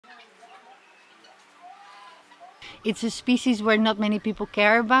It's a species where not many people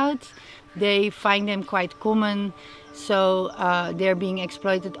care about. They find them quite common, so they're being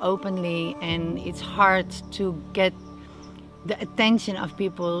exploited openly, and it's hard to get the attention of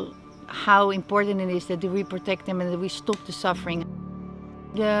people how important it is that we protect them and that we stop the suffering.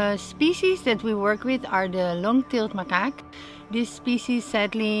 The species that we work with are the long-tailed macaque. This species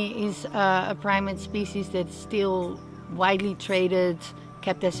sadly is a primate species that's still widely traded,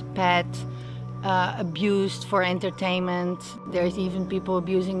 kept as a pet, abused for entertainment. There's even people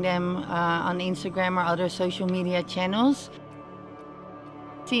abusing them on Instagram or other social media channels.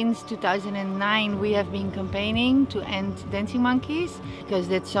 Since 2009 we have been campaigning to end dancing monkeys, because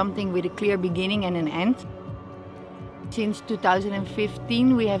that's something with a clear beginning and an end. Since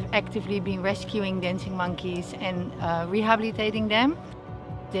 2015 we have actively been rescuing dancing monkeys and rehabilitating them.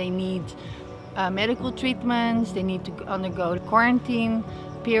 They need medical treatments, they need to undergo a quarantine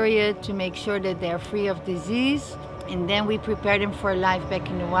period to make sure that they're free of disease. And then we prepare them for life back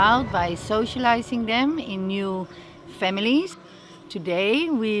in the wild by socializing them in new families. Today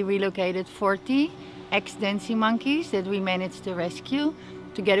we relocated 40 ex-dancing monkeys that we managed to rescue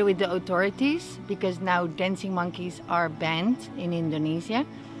together with the authorities, because now dancing monkeys are banned in Indonesia.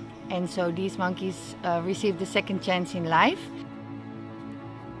 And so these monkeys received a second chance in life.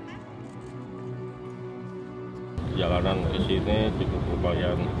 Perjalanan ke sini cukup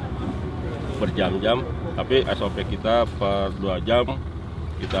lumayan berjam-jam, tapi SOP kita per 2 jam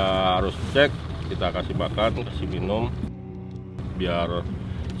kita harus cek, kita kasih makan, kasih minum, biar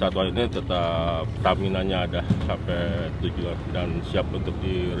satwa ini tetap staminanya ada sampai tujuan dan siap untuk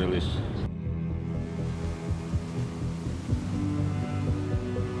dirilis.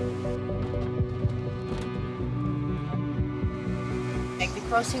 Like the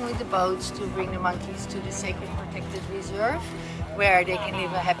crossing with the boats to bring the monkeys to the sacred protected reserve, where they can live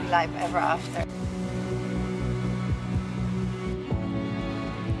a happy life ever after.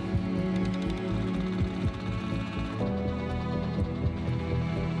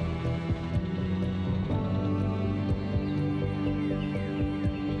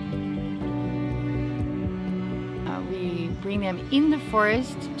 We bring them in the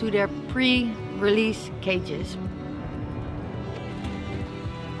forest to their pre-release cages.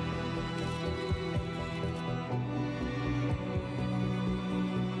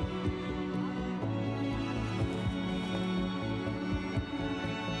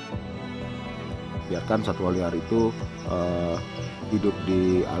 Biarkan satwa liar itu hidup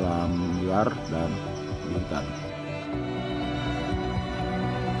di alam liar dan di hutan.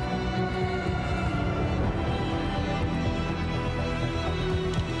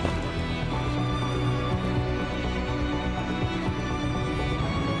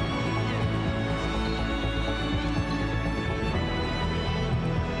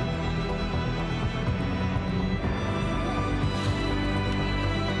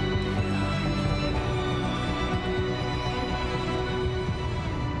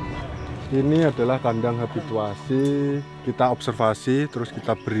 Ini adalah kandang habituasi, kita observasi, terus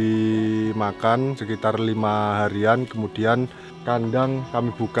kita beri makan sekitar 5 harian, kemudian kandang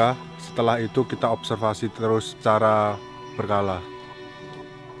kami buka, setelah itu kita observasi terus secara berkala.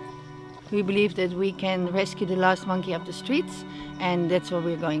 We believe that we can rescue the last monkey off the streets, and that's what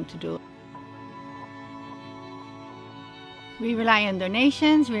we're going to do. We rely on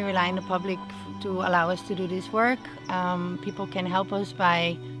donations, we rely on the public to allow us to do this work. People can help us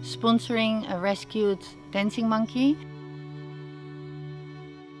by sponsoring a rescued dancing monkey.